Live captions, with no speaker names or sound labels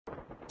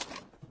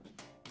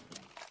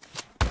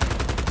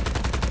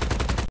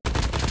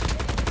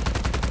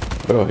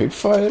Bro, hip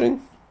firing?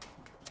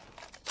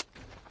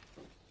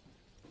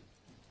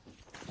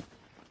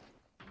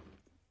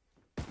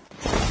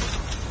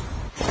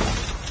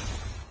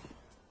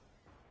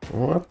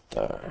 What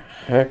the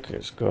heck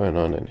is going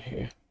on in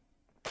here?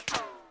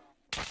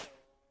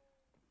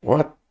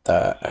 What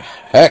the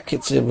heck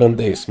is even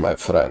this, my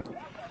friend?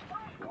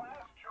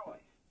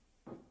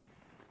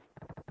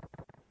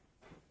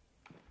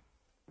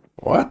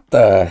 What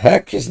the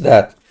heck is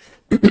that?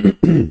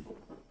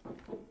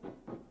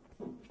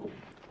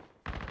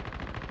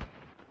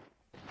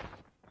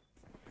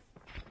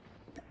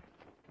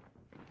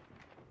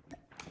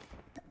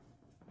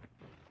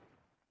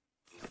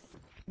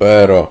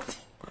 Pero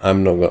I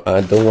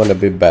don't want to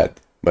be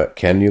bad, but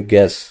can you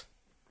guess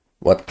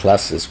what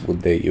classes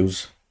would they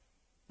use?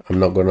 I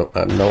don't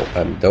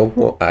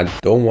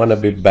want to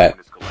be bad.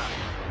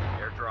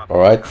 All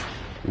right,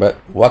 but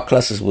what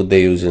classes would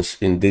they use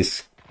in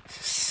this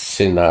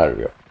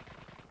scenario?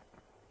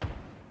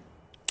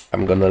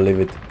 I'm gonna leave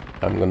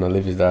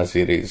it as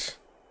it is.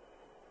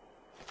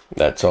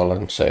 That's all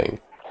I'm saying.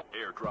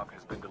 Airdrop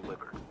has been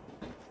delivered.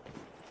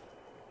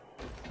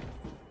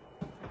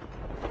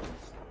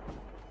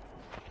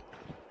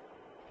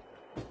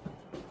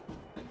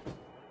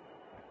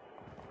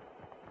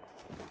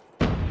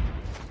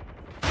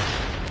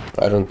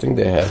 I don't think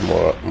they have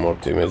more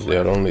teammates.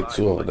 There are only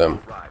 2 of them.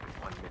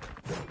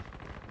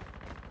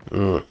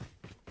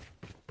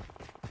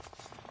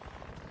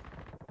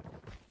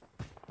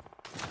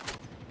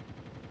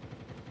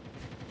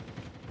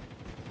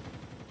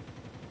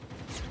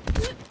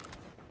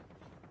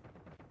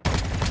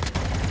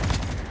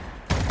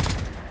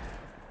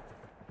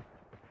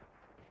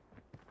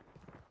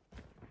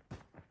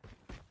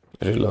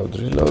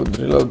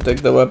 Reload.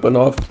 Take the weapon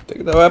off.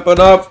 Take the weapon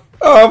off.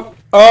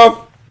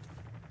 Off.